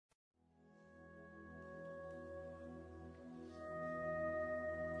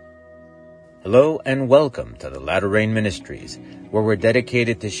Hello and welcome to the Latter Rain Ministries, where we're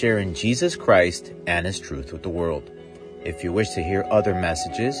dedicated to sharing Jesus Christ and His truth with the world. If you wish to hear other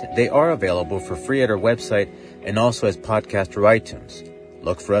messages, they are available for free at our website and also as podcast or iTunes.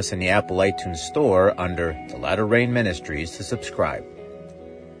 Look for us in the Apple iTunes Store under the Latter Rain Ministries to subscribe.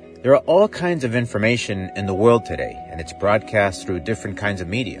 There are all kinds of information in the world today, and it's broadcast through different kinds of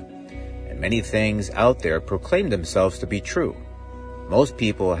media. And many things out there proclaim themselves to be true. Most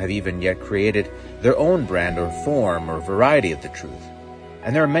people have even yet created their own brand or form or variety of the truth.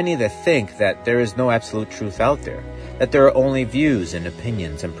 And there are many that think that there is no absolute truth out there, that there are only views and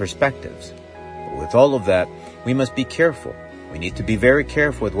opinions and perspectives. But with all of that, we must be careful. We need to be very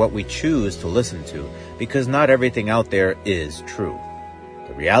careful with what we choose to listen to, because not everything out there is true.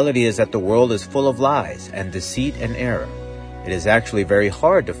 The reality is that the world is full of lies and deceit and error. It is actually very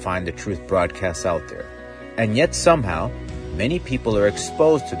hard to find the truth broadcasts out there. And yet somehow, many people are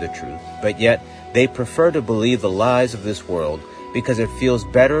exposed to the truth, but yet they prefer to believe the lies of this world because it feels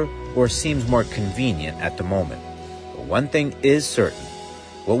better or seems more convenient at the moment. But one thing is certain.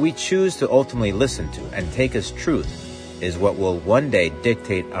 What we choose to ultimately listen to and take as truth is what will one day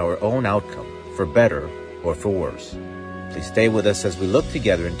dictate our own outcome, for better or for worse. Please stay with us as we look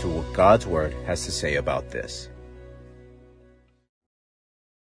together into what God's Word has to say about this.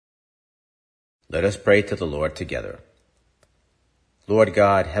 Let us pray to the Lord together. Lord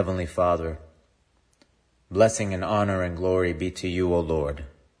God, Heavenly Father, blessing and honor and glory be to you, O Lord,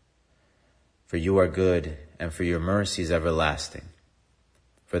 for you are good and for your mercy is everlasting.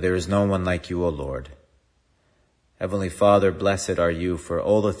 For there is no one like you, O Lord. Heavenly Father, blessed are you for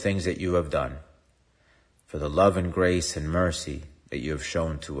all the things that you have done, for the love and grace and mercy that you have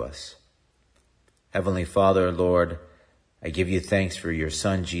shown to us. Heavenly Father, Lord, I give you thanks for your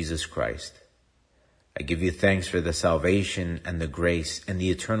Son, Jesus Christ. I give you thanks for the salvation and the grace and the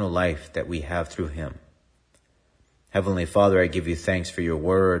eternal life that we have through him. Heavenly Father, I give you thanks for your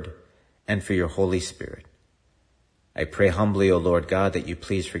word and for your Holy Spirit. I pray humbly, O Lord God, that you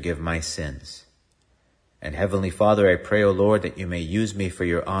please forgive my sins. And Heavenly Father, I pray, O Lord, that you may use me for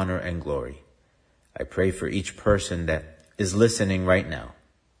your honor and glory. I pray for each person that is listening right now.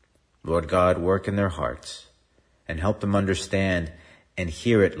 Lord God, work in their hearts and help them understand and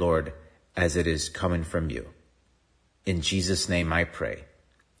hear it, Lord, as it is coming from you. In Jesus' name I pray.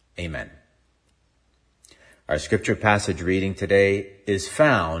 Amen. Our scripture passage reading today is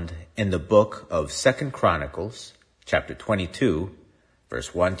found in the book of 2 Chronicles, chapter 22,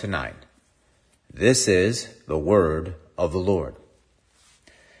 verse 1 to 9. This is the word of the Lord.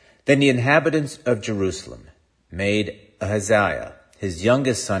 Then the inhabitants of Jerusalem made Ahaziah, his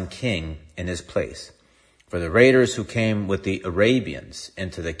youngest son, king in his place. For the raiders who came with the Arabians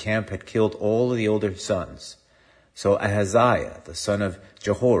into the camp had killed all the older sons. So Ahaziah, the son of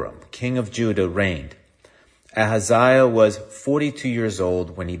Jehoram, king of Judah, reigned. Ahaziah was 42 years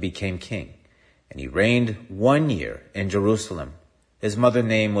old when he became king, and he reigned 1 year in Jerusalem. His mother's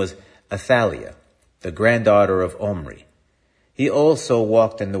name was Athaliah, the granddaughter of Omri. He also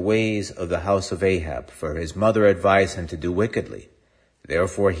walked in the ways of the house of Ahab, for his mother advised him to do wickedly.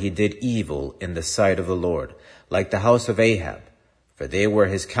 Therefore he did evil in the sight of the Lord, like the house of Ahab, for they were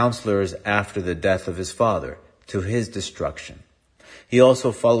his counselors after the death of his father, to his destruction. He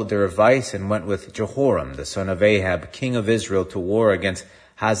also followed their advice and went with Jehoram, the son of Ahab, king of Israel, to war against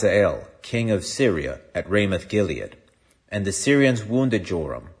Hazael, king of Syria, at Ramoth Gilead. And the Syrians wounded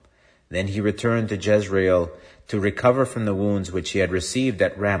Joram. Then he returned to Jezreel to recover from the wounds which he had received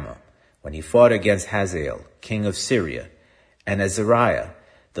at Ramah, when he fought against Hazael, king of Syria. And Azariah,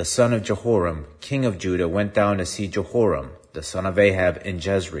 the son of Jehoram, king of Judah, went down to see Jehoram, the son of Ahab, in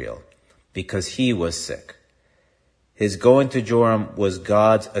Jezreel, because he was sick. His going to Joram was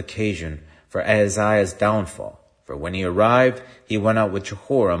God's occasion for Ahaziah's downfall. For when he arrived, he went out with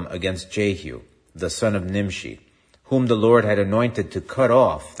Jehoram against Jehu, the son of Nimshi, whom the Lord had anointed to cut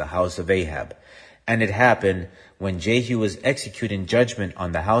off the house of Ahab. And it happened, when Jehu was executing judgment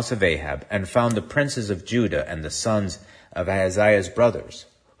on the house of Ahab, and found the princes of Judah and the sons of Ahaziah's brothers,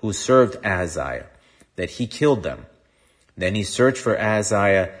 who served Ahaziah, that he killed them. Then he searched for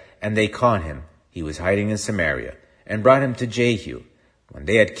Ahaziah, and they caught him. He was hiding in Samaria, and brought him to Jehu. When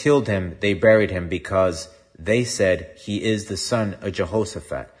they had killed him, they buried him, because they said, he is the son of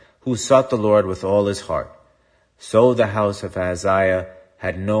Jehoshaphat, who sought the Lord with all his heart. So the house of Ahaziah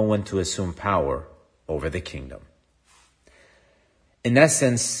had no one to assume power over the kingdom. In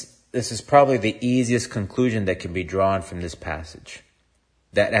essence, this is probably the easiest conclusion that can be drawn from this passage.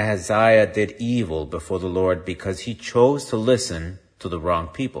 That Ahaziah did evil before the Lord because he chose to listen to the wrong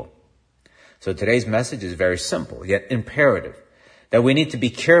people. So today's message is very simple, yet imperative. that we need to be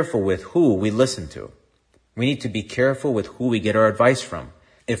careful with who we listen to. We need to be careful with who we get our advice from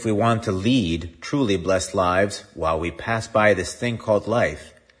if we want to lead truly blessed lives while we pass by this thing called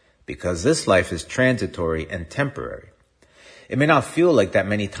life, because this life is transitory and temporary. It may not feel like that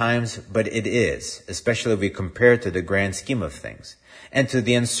many times, but it is, especially if we compare it to the grand scheme of things and to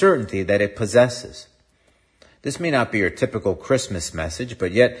the uncertainty that it possesses. This may not be your typical Christmas message,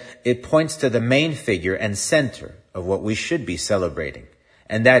 but yet it points to the main figure and center of what we should be celebrating,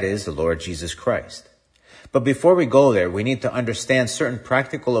 and that is the Lord Jesus Christ. But before we go there, we need to understand certain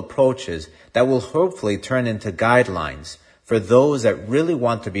practical approaches that will hopefully turn into guidelines for those that really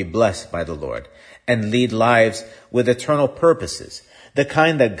want to be blessed by the Lord and lead lives with eternal purposes, the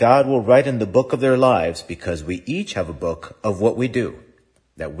kind that God will write in the book of their lives, because we each have a book of what we do,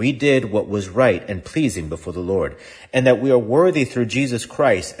 that we did what was right and pleasing before the Lord, and that we are worthy through Jesus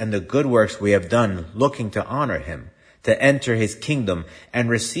Christ and the good works we have done looking to honor him, to enter his kingdom and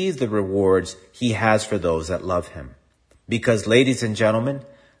receive the rewards he has for those that love him. Because, ladies and gentlemen,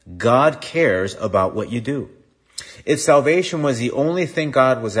 God cares about what you do. If salvation was the only thing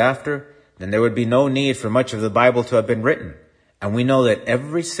God was after, then there would be no need for much of the Bible to have been written. And we know that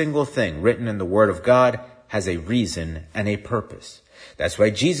every single thing written in the Word of God has a reason and a purpose. That's why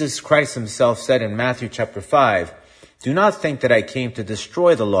Jesus Christ himself said in Matthew chapter 5, "Do not think that I came to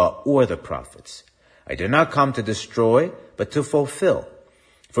destroy the law or the prophets. I did not come to destroy, but to fulfill.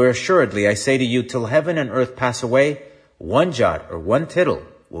 For assuredly I say to you, till heaven and earth pass away, one jot or one tittle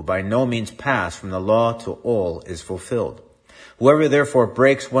will by no means pass from the law till all is fulfilled. Whoever therefore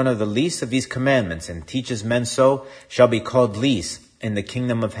breaks one of the least of these commandments and teaches men so shall be called least in the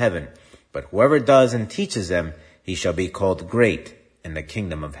kingdom of heaven. But whoever does and teaches them, he shall be called great in the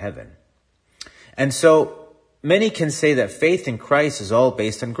kingdom of heaven." And so many can say that faith in Christ is all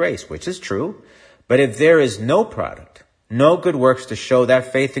based on grace, which is true. But if there is no product, no good works to show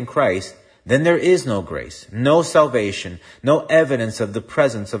that faith in Christ, then there is no grace, no salvation, no evidence of the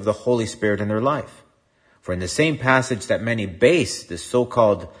presence of the Holy Spirit in their life. For in the same passage that many base this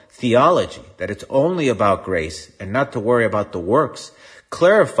so-called theology, that it's only about grace and not to worry about the works,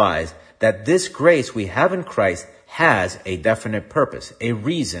 clarifies that this grace we have in Christ has a definite purpose, a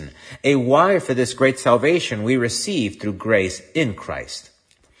reason, a why for this great salvation we receive through grace in Christ.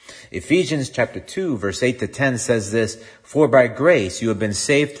 Ephesians chapter 2, verse 8 to 10 says this, "For by grace you have been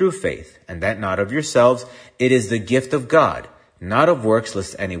saved through faith, and that not of yourselves, it is the gift of God, not of works,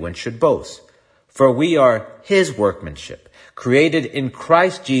 lest anyone should boast. For we are his workmanship, created in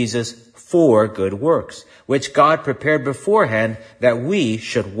Christ Jesus for good works, which God prepared beforehand that we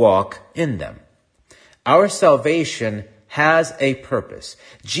should walk in them." Our salvation has a purpose.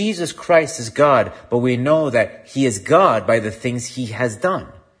 Jesus Christ is God, but we know that he is God by the things he has done,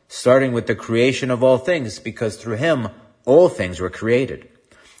 starting with the creation of all things, because through him all things were created.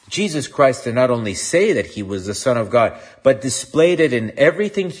 Jesus Christ did not only say that he was the Son of God, but displayed it in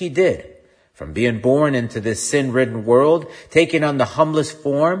everything he did, from being born into this sin-ridden world, taking on the humblest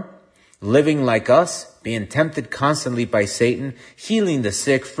form, living like us, being tempted constantly by Satan, healing the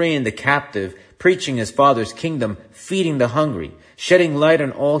sick, freeing the captive, preaching his Father's kingdom, feeding the hungry, shedding light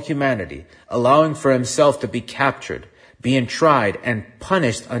on all humanity, allowing for himself to be captured, being tried and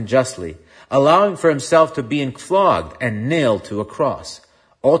punished unjustly, allowing for himself to be flogged and nailed to a cross,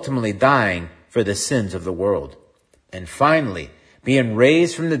 ultimately dying for the sins of the world. And finally, being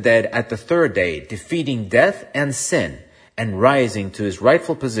raised from the dead at the third day, defeating death and sin, and rising to his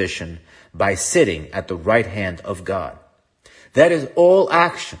rightful position by sitting at the right hand of God. That is all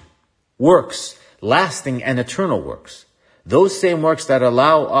action, works, lasting and eternal works. Those same works that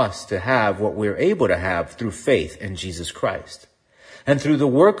allow us to have what we're able to have through faith in Jesus Christ. And through the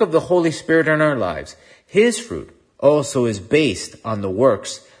work of the Holy Spirit in our lives, his fruit also is based on the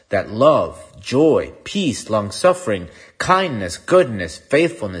works that love, joy, peace, long-suffering, kindness, goodness,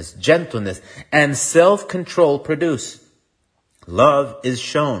 faithfulness, gentleness, and self-control produce. Love is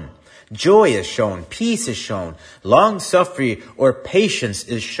shown. Joy is shown. Peace is shown. Long-suffering or patience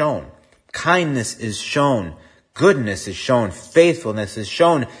is shown. Kindness is shown. Goodness is shown. Faithfulness is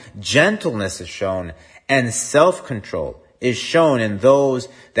shown. Gentleness is shown. And self-control is shown in those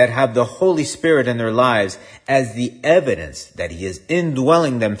that have the Holy Spirit in their lives as the evidence that he is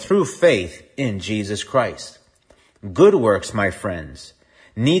indwelling them through faith in Jesus Christ. Good works, my friends,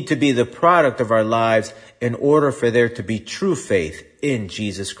 need to be the product of our lives in order for there to be true faith in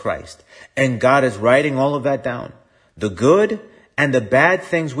Jesus Christ. And God is writing all of that down, the good and the bad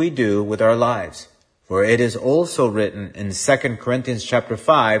things we do with our lives. For it is also written in 2 Corinthians chapter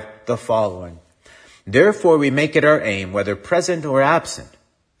 5, the following: "Therefore we make it our aim, whether present or absent,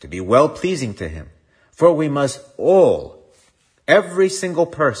 to be well-pleasing to him. For we must all every single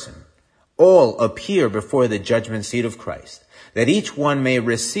person, all appear before the judgment seat of Christ, that each one may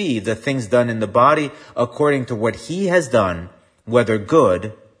receive the things done in the body according to what he has done, whether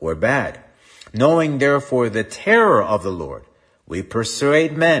good or bad. Knowing therefore the terror of the Lord, we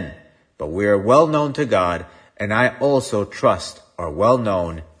persuade men, but we are well known to God, and I also trust are well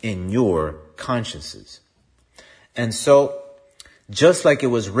known in your consciences. And so, just like it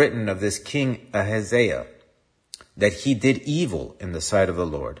was written of this King Ahaziah, that he did evil in the sight of the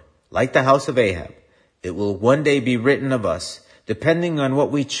Lord, like the house of Ahab, it will one day be written of us, depending on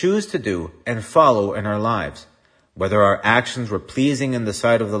what we choose to do and follow in our lives, whether our actions were pleasing in the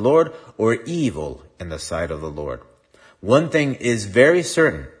sight of the Lord or evil in the sight of the Lord. One thing is very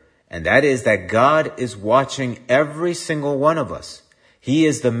certain, and that is that God is watching every single one of us. He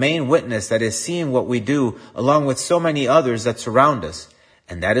is the main witness that is seeing what we do, along with so many others that surround us.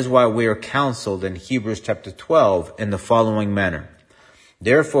 And that is why we are counseled in Hebrews chapter 12 in the following manner.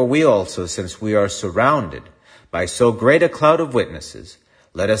 Therefore we also, since we are surrounded by so great a cloud of witnesses,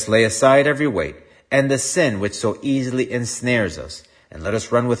 let us lay aside every weight and the sin which so easily ensnares us, and let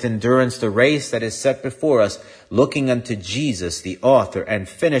us run with endurance the race that is set before us, looking unto Jesus, the author and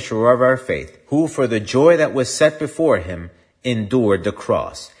finisher of our faith, who for the joy that was set before him endured the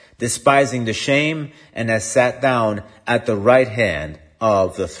cross, despising the shame, and has sat down at the right hand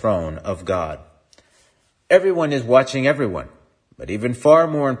of the throne of God. Everyone is watching everyone, but even far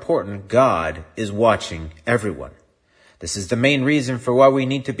more important, God is watching everyone. This is the main reason for why we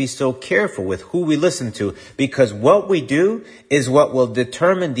need to be so careful with who we listen to, because what we do is what will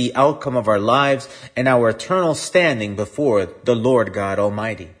determine the outcome of our lives and our eternal standing before the Lord God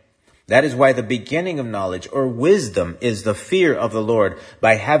Almighty. That is why the beginning of knowledge or wisdom is the fear of the Lord,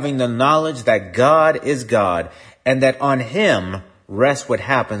 by having the knowledge that God is God and that on him rests what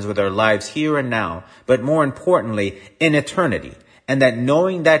happens with our lives here and now, but more importantly, in eternity. And that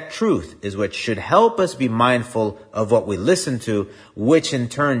knowing that truth is what should help us be mindful of what we listen to, which in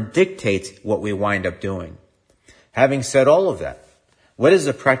turn dictates what we wind up doing. Having said all of that, what is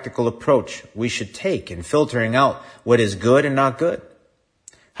the practical approach we should take in filtering out what is good and not good?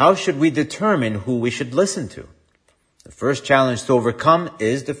 How should we determine who we should listen to? The first challenge to overcome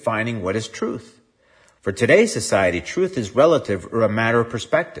is defining what is truth. For today's society, truth is relative or a matter of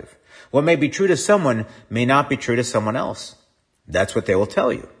perspective. What may be true to someone may not be true to someone else. That's what they will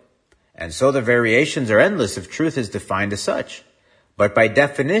tell you. And so the variations are endless if truth is defined as such. But by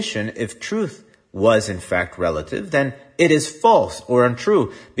definition, if truth was in fact relative, then it is false or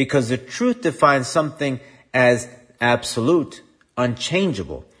untrue, because the truth defines something as absolute,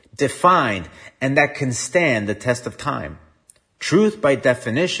 unchangeable, defined, and that can stand the test of time. Truth by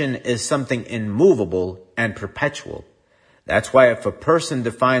definition is something immovable and perpetual. That's why if a person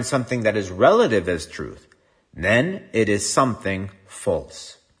defines something that is relative as truth, then it is something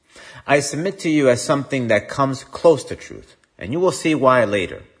false. I submit to you as something that comes close to truth, and you will see why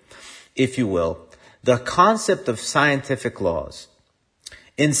later. If you will, the concept of scientific laws.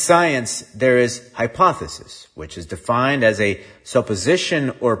 In science, there is hypothesis, which is defined as a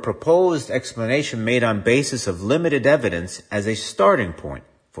supposition or proposed explanation made on basis of limited evidence as a starting point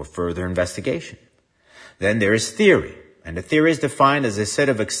for further investigation. Then there is theory. And a theory is defined as a set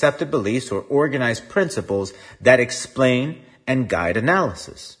of accepted beliefs or organized principles that explain and guide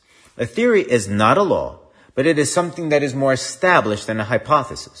analysis. A theory is not a law, but it is something that is more established than a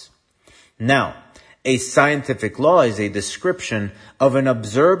hypothesis. Now, a scientific law is a description of an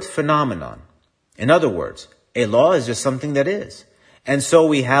observed phenomenon. In other words, a law is just something that is. And so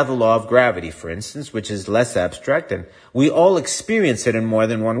we have the law of gravity, for instance, which is less abstract, and we all experience it in more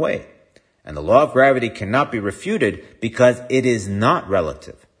than one way. And the law of gravity cannot be refuted because it is not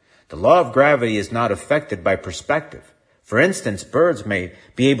relative. The law of gravity is not affected by perspective. For instance, birds may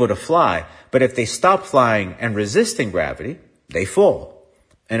be able to fly, but if they stop flying and resisting gravity, they fall.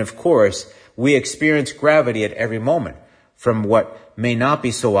 And of course, we experience gravity at every moment, from what may not be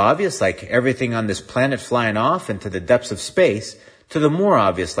so obvious, like everything on this planet flying off into the depths of space, to the more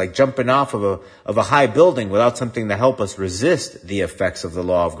obvious, like jumping off of a high building without something to help us resist the effects of the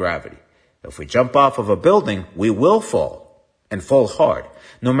law of gravity. If we jump off of a building, we will fall, and fall hard.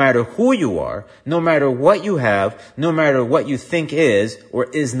 No matter who you are, no matter what you have, no matter what you think is or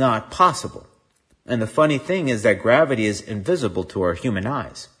is not possible. And the funny thing is that gravity is invisible to our human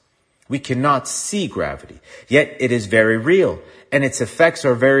eyes. We cannot see gravity, yet it is very real, and its effects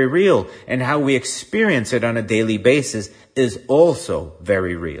are very real, and how we experience it on a daily basis is also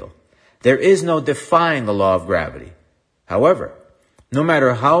very real. There is no defying the law of gravity. However, no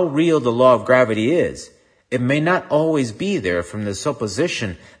matter how real the law of gravity is, it may not always be there from the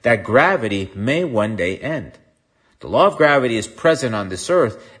supposition that gravity may one day end. The law of gravity is present on this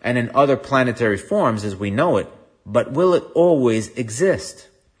earth and in other planetary forms as we know it, but will it always exist?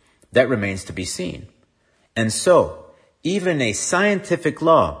 That remains to be seen. And so, even a scientific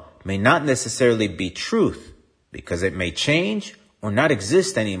law may not necessarily be truth, because it may change or not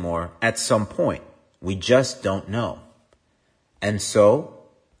exist anymore at some point. We just don't know. And so,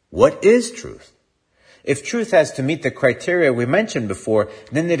 what is truth? If truth has to meet the criteria we mentioned before,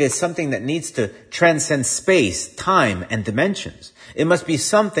 then it is something that needs to transcend space, time, and dimensions. It must be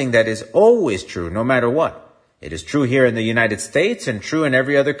something that is always true, no matter what. It is true here in the United States and true in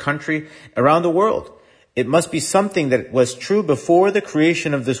every other country around the world. It must be something that was true before the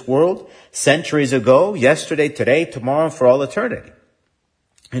creation of this world, centuries ago, yesterday, today, tomorrow, for all eternity.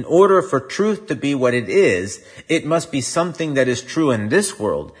 In order for truth to be what it is, it must be something that is true in this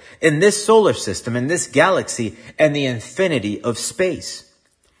world, in this solar system, in this galaxy, and the infinity of space.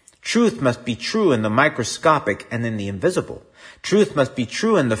 Truth must be true in the microscopic and in the invisible. Truth must be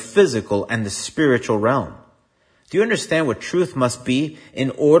true in the physical and the spiritual realm. Do you understand what truth must be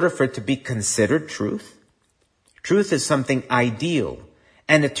in order for it to be considered truth? Truth is something ideal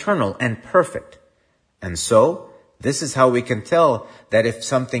and eternal and perfect. And so, this is how we can tell that if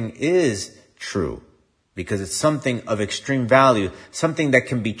something is true, because it's something of extreme value, something that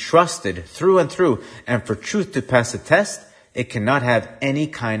can be trusted through and through, and for truth to pass a test, it cannot have any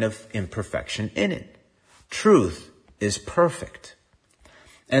kind of imperfection in it. Truth is perfect.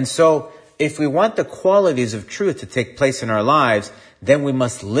 And so, if we want the qualities of truth to take place in our lives, then we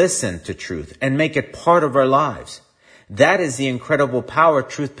must listen to truth and make it part of our lives. That is the incredible power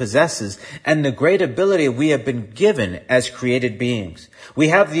truth possesses and the great ability we have been given as created beings. We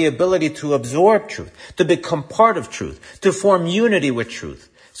have the ability to absorb truth, to become part of truth, to form unity with truth,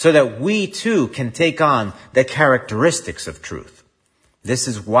 so that we too can take on the characteristics of truth. This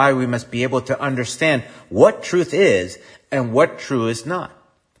is why we must be able to understand what truth is and what true is not.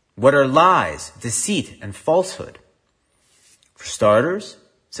 What are lies, deceit, and falsehood? For starters,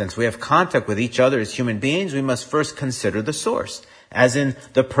 since we have contact with each other as human beings, we must first consider the source, as in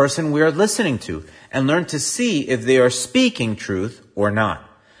the person we are listening to, and learn to see if they are speaking truth or not.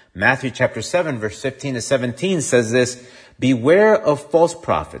 Matthew chapter 7, verse 15 to 17 says this, "Beware of false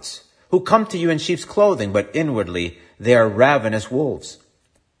prophets, who come to you in sheep's clothing, but inwardly they are ravenous wolves.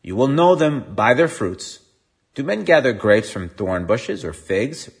 You will know them by their fruits. Do men gather grapes from thorn bushes or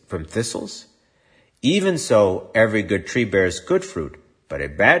figs from thistles? Even so, every good tree bears good fruit, but a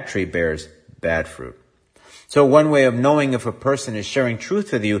bad tree bears bad fruit." So one way of knowing if a person is sharing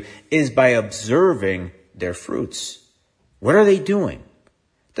truth with you is by observing their fruits. What are they doing?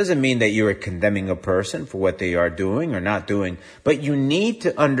 Doesn't mean that you are condemning a person for what they are doing or not doing, but you need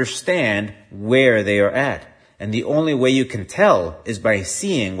to understand where they are at. And the only way you can tell is by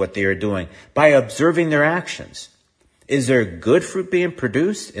seeing what they are doing, by observing their actions. Is there good fruit being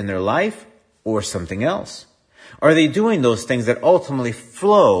produced in their life or something else? Are they doing those things that ultimately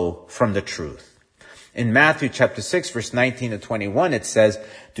flow from the truth? In Matthew chapter 6, verse 19 to 21, it says,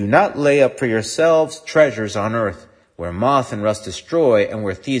 "Do not lay up for yourselves treasures on earth, where moth and rust destroy and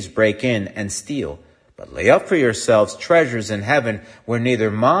where thieves break in and steal. But lay up for yourselves treasures in heaven, where neither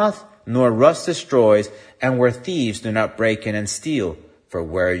moth nor rust destroys, and where thieves do not break in and steal. For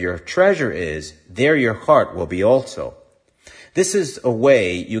where your treasure is, there your heart will be also." This is a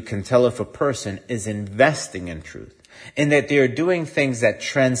way you can tell if a person is investing in truth, in that they are doing things that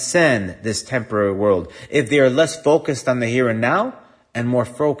transcend this temporary world, if they are less focused on the here and now, and more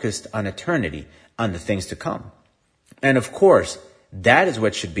focused on eternity, on the things to come. And of course, that is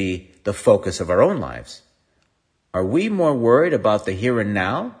what should be the focus of our own lives. Are we more worried about the here and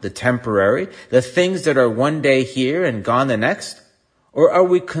now, the temporary, the things that are one day here and gone the next? Or are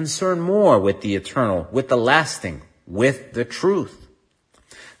we concerned more with the eternal, with the lasting, with the truth?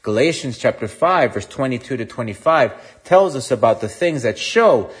 Galatians chapter 5, verse 22 to 25 tells us about the things that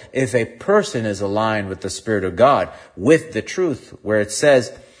show if a person is aligned with the Spirit of God, with the truth, where it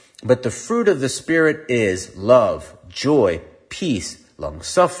says, "But the fruit of the Spirit is love, joy, peace,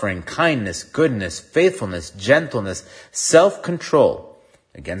 long-suffering, kindness, goodness, faithfulness, gentleness, self-control.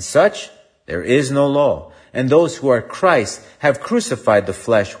 Against such there is no law. And those who are Christ have crucified the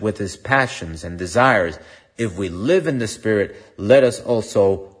flesh with its passions and desires. If we live in the Spirit, let us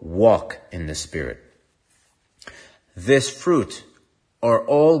also walk in the Spirit." This fruit are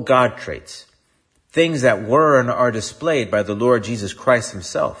all God traits, things that were and are displayed by the Lord Jesus Christ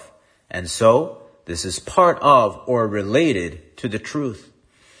himself. And so, this is part of or related to the truth.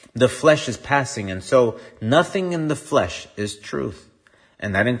 The flesh is passing, and so nothing in the flesh is truth.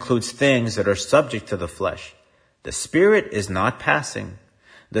 And that includes things that are subject to the flesh. The Spirit is not passing.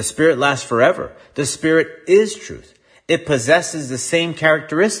 The Spirit lasts forever. The Spirit is truth. It possesses the same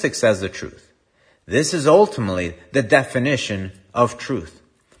characteristics as the truth. This is ultimately the definition of truth.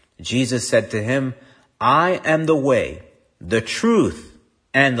 Jesus said to him, I am the way, the truth,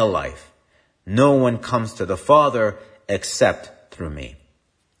 and the life. No one comes to the Father except through me.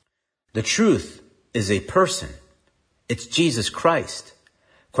 The truth is a person. It's Jesus Christ.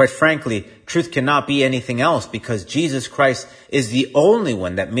 Quite frankly, truth cannot be anything else because Jesus Christ is the only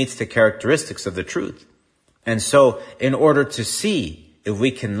one that meets the characteristics of the truth. And so, in order to see if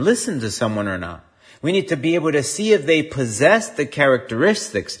we can listen to someone or not, we need to be able to see if they possess the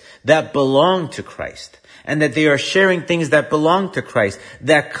characteristics that belong to Christ, and that they are sharing things that belong to Christ,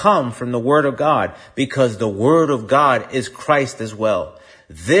 that come from the Word of God, because the Word of God is Christ as well.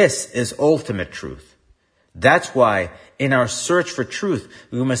 This is ultimate truth. That's why in our search for truth,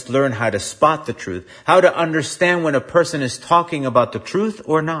 we must learn how to spot the truth, how to understand when a person is talking about the truth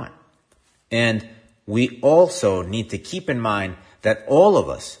or not. And we also need to keep in mind that all of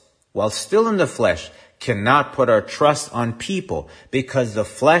us, while still in the flesh, cannot put our trust on people because the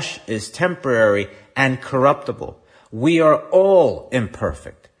flesh is temporary and corruptible. We are all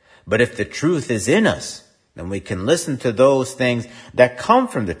imperfect. But if the truth is in us, then we can listen to those things that come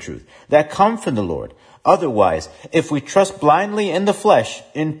from the truth, that come from the Lord. Otherwise, if we trust blindly in the flesh,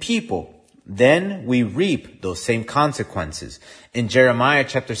 in people, then we reap those same consequences. In Jeremiah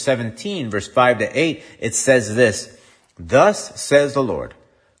chapter 17, verse 5 to 8, it says this, Thus says the Lord,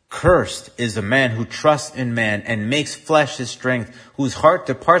 Cursed is the man who trusts in man and makes flesh his strength, whose heart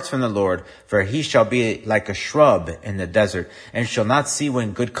departs from the Lord, for he shall be like a shrub in the desert, and shall not see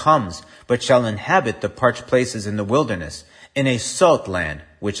when good comes, but shall inhabit the parched places in the wilderness, in a salt land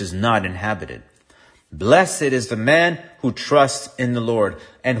which is not inhabited. Blessed is the man who trusts in the Lord,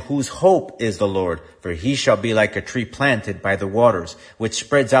 and whose hope is the Lord, for he shall be like a tree planted by the waters, which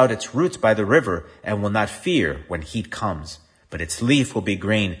spreads out its roots by the river, and will not fear when heat comes. But its leaf will be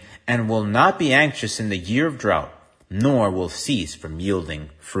green, and will not be anxious in the year of drought, nor will cease from yielding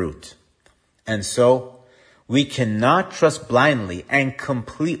fruit. And so, we cannot trust blindly and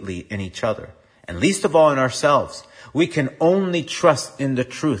completely in each other, and least of all in ourselves. We can only trust in the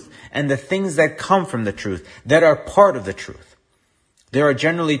truth and the things that come from the truth, that are part of the truth. There are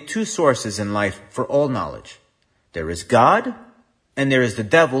generally two sources in life for all knowledge. There is God, and there is the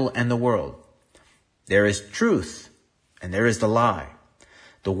devil and the world. There is truth, and there is the lie.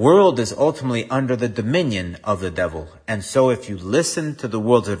 The world is ultimately under the dominion of the devil. And so if you listen to the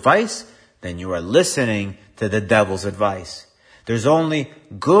world's advice, then you are listening to the devil's advice. There's only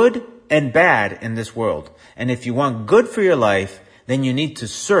good and bad in this world. And if you want good for your life, then you need to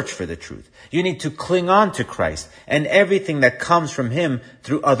search for the truth. You need to cling on to Christ and everything that comes from him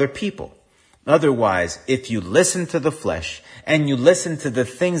through other people. Otherwise, if you listen to the flesh and you listen to the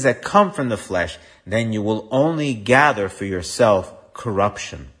things that come from the flesh, then you will only gather for yourself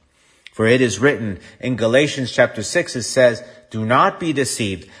corruption. For it is written in Galatians chapter 6, it says, Do not be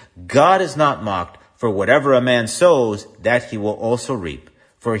deceived. God is not mocked, for whatever a man sows, that he will also reap.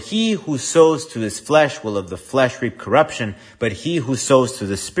 For he who sows to his flesh will of the flesh reap corruption, but he who sows to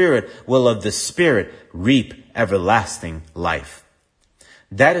the Spirit will of the Spirit reap everlasting life.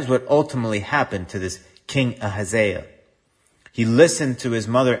 That is what ultimately happened to this King Ahaziah. He listened to his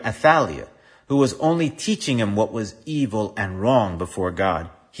mother Athaliah, who was only teaching him what was evil and wrong before God.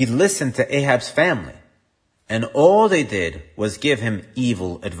 He listened to Ahab's family, and all they did was give him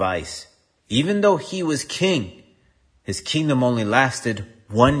evil advice. Even though he was king, his kingdom only lasted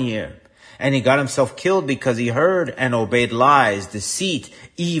 1 year, and he got himself killed because he heard and obeyed lies, deceit,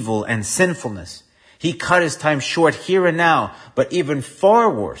 evil, and sinfulness. He cut his time short here and now, but even far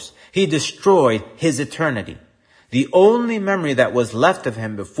worse, he destroyed his eternity. The only memory that was left of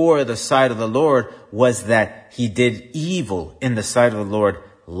him before the sight of the Lord was that he did evil in the sight of the Lord,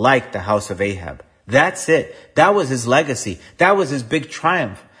 like the house of Ahab. That's it. That was his legacy. That was his big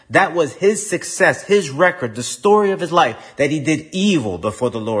triumph. That was his success, his record, the story of his life, that he did evil before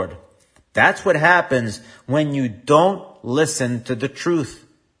the Lord. That's what happens when you don't listen to the truth.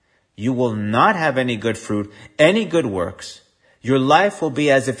 You will not have any good fruit, any good works. Your life will be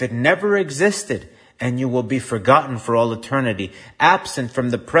as if it never existed, and you will be forgotten for all eternity, absent from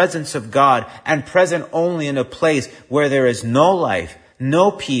the presence of God, and present only in a place where there is no life,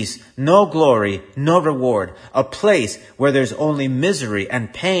 no peace, no glory, no reward. A place where there's only misery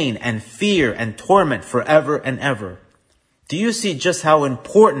and pain and fear and torment forever and ever. Do you see just how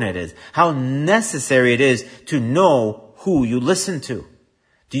important it is, how necessary it is to know who you listen to?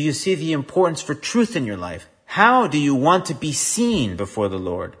 Do you see the importance for truth in your life? How do you want to be seen before the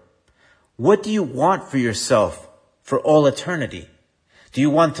Lord? What do you want for yourself for all eternity? Do you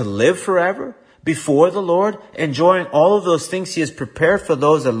want to live forever before the Lord, enjoying all of those things he has prepared for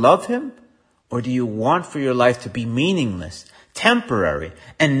those that love him? Or do you want for your life to be meaningless, temporary,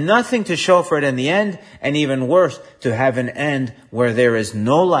 and nothing to show for it in the end, and even worse, to have an end where there is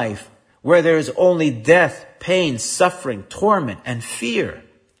no life, where there is only death, pain, suffering, torment, and fear?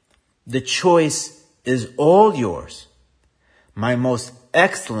 The choice is all yours. My most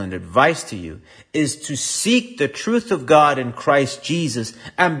excellent advice to you is to seek the truth of God in Christ Jesus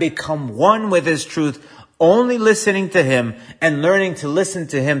and become one with his truth, only listening to him and learning to listen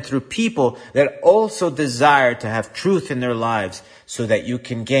to him through people that also desire to have truth in their lives, so that you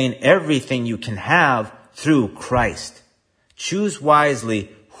can gain everything you can have through Christ. Choose wisely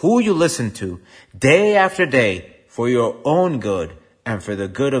who you listen to day after day for your own good and for the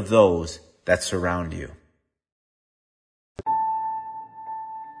good of those that surround you.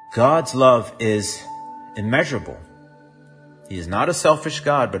 God's love is immeasurable. He is not a selfish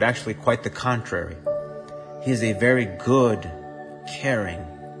God, but actually quite the contrary. He is a very good, caring,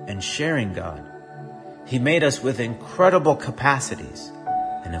 and sharing God. He made us with incredible capacities.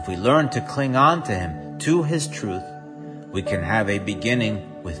 And if we learn to cling on to him, to his truth, we can have a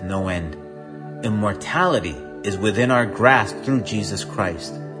beginning with no end. Immortality is within our grasp through Jesus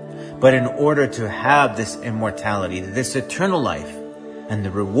Christ. But in order to have this immortality, this eternal life, and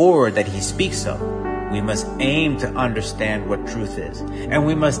the reward that he speaks of, we must aim to understand what truth is. And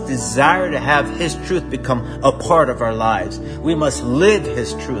we must desire to have his truth become a part of our lives. We must live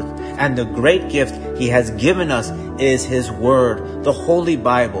his truth. And the great gift he has given us is his word, the Holy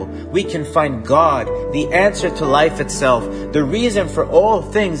Bible. We can find God, the answer to life itself, the reason for all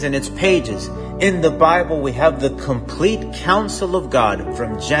things in its pages. In the Bible, we have the complete counsel of God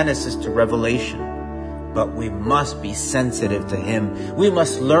from Genesis to Revelation. But we must be sensitive to him. We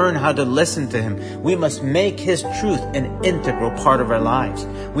must learn how to listen to him. We must make his truth an integral part of our lives.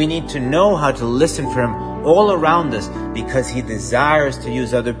 We need to know how to listen for him all around us, because he desires to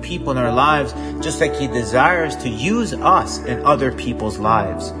use other people in our lives, just like he desires to use us in other people's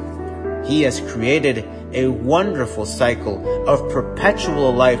lives. He has created a wonderful cycle of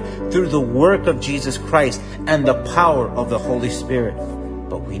perpetual life through the work of Jesus Christ and the power of the Holy Spirit.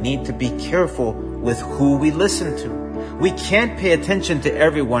 But we need to be careful with who we listen to. We can't pay attention to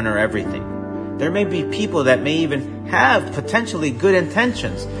everyone or everything. There may be people that may even have potentially good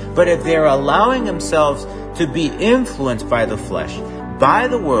intentions, but if they're allowing themselves to be influenced by the flesh, by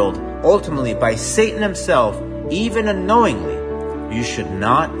the world, ultimately by Satan himself, even unknowingly, you should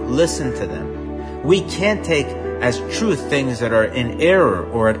not listen to them. We can't take as truth things that are in error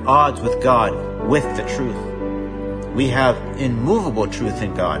or at odds with God, with the truth. We have immovable truth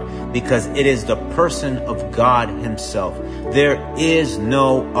in God because it is the person of God himself. There is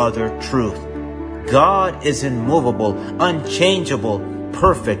no other truth. God is immovable, unchangeable,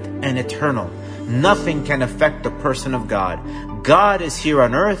 perfect, and eternal. Nothing can affect the person of God. God is here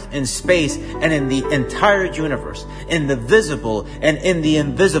on earth, in space, and in the entire universe, in the visible and in the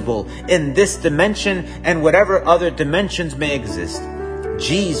invisible, in this dimension and whatever other dimensions may exist.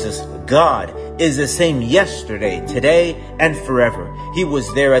 Jesus, God, is the same yesterday, today, and forever. He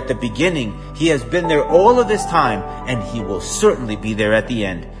was there at the beginning. He has been there all of this time, and he will certainly be there at the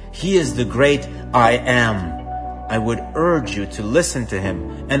end. He is the great I am. I would urge you to listen to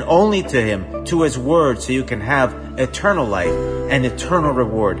him, and only to him, to his word, so you can have eternal life and eternal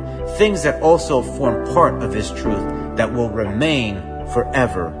reward, things that also form part of his truth that will remain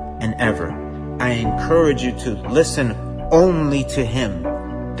forever and ever. I encourage you to listen only to him.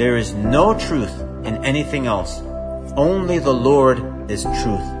 There is no truth in anything else. Only the Lord is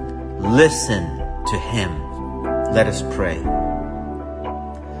truth. Listen to him. Let us pray.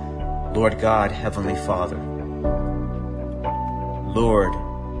 Lord God, Heavenly Father, Lord,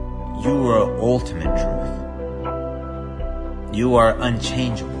 you are ultimate truth. You are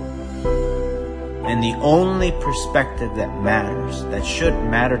unchangeable. And the only perspective that matters, that should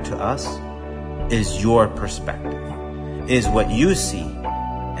matter to us, is your perspective, is what you see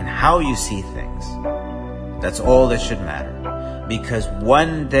and how you see things. That's all that should matter. Because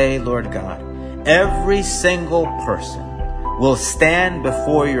one day, Lord God, every single person will stand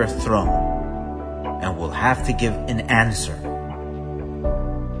before your throne and will have to give an answer.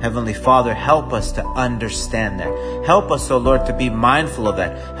 Heavenly Father, help us to understand that. Help us, O Lord, to be mindful of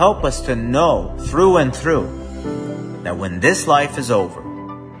that. Help us to know through and through that when this life is over,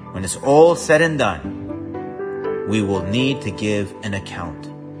 when it's all said and done, we will need to give an account.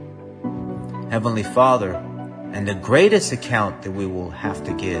 Heavenly Father, and the greatest account that we will have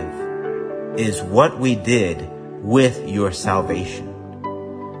to give is what we did with your salvation.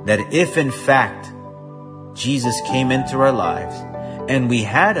 That if in fact Jesus came into our lives and we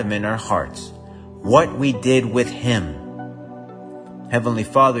had him in our hearts, what we did with him. Heavenly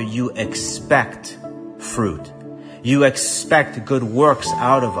Father, you expect fruit. You expect good works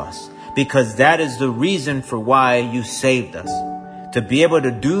out of us, because that is the reason for why you saved us. To be able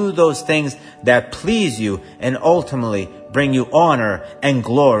to do those things that please you and ultimately bring you honor and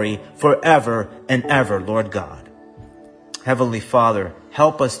glory forever and ever, Lord God. Heavenly Father,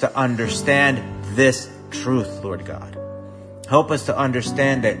 help us to understand this truth, Lord God. Help us to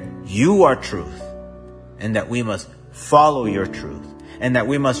understand that you are truth, and that we must follow your truth, and that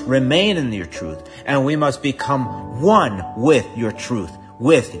we must remain in your truth, and we must become one with your truth,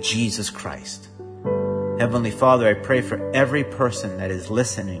 with Jesus Christ. Heavenly Father, I pray for every person that is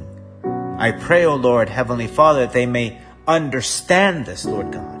listening. I pray, O Lord, Heavenly Father, that they may understand this,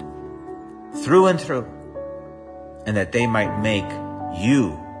 Lord God, through and through, and that they might make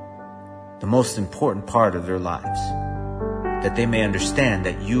you the most important part of their lives, that they may understand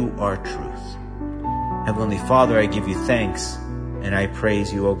that you are truth. Heavenly Father, I give you thanks and I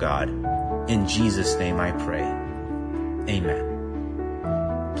praise you, O God. In Jesus' name I pray.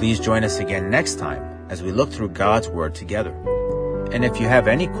 Amen. Please join us again next time as we look through God's Word together. And if you have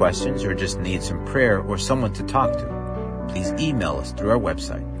any questions or just need some prayer or someone to talk to, please email us through our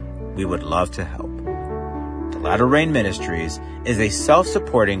website. We would love to help. The Latter Rain Ministries is a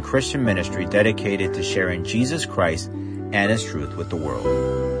self-supporting Christian ministry dedicated to sharing Jesus Christ and His truth with the world.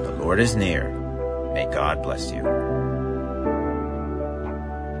 The Lord is near. May God bless you.